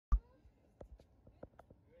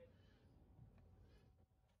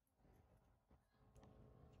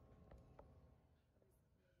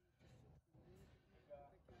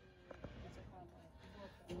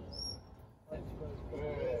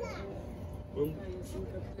Good.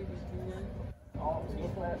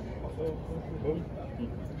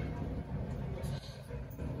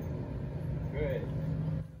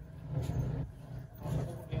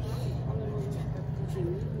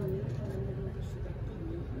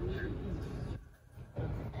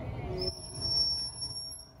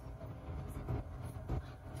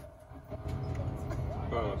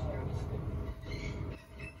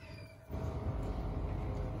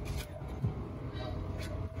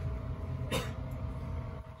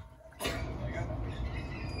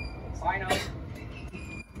 Sign up.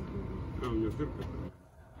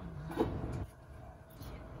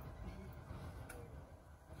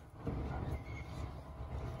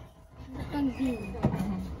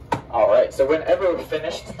 Alright, so whenever we're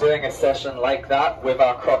finished doing a session like that with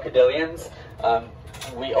our crocodilians,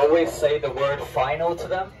 we always say the word final to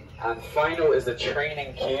them, and final is a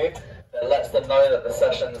training cue that lets them know that the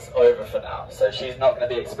session's over for now. So she's not going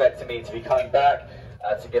to be expecting me to be coming back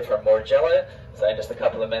to give her more jello, so in just a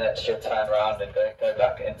couple of minutes she'll turn around and go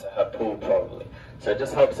back into her pool probably. So it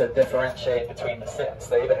just helps her differentiate between the sit and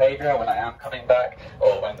stay behavior when I am coming back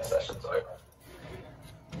or when the session's over.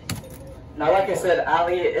 Now, like I said,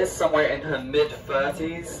 Ali is somewhere in her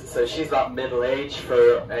mid-30s, so she's about middle-aged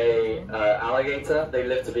for a alligator. They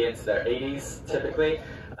live to be into their 80s, typically.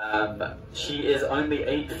 She is only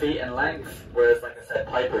 8 feet in length, whereas, like I said,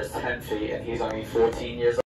 Piper is 10 feet, and he's only 14 years old.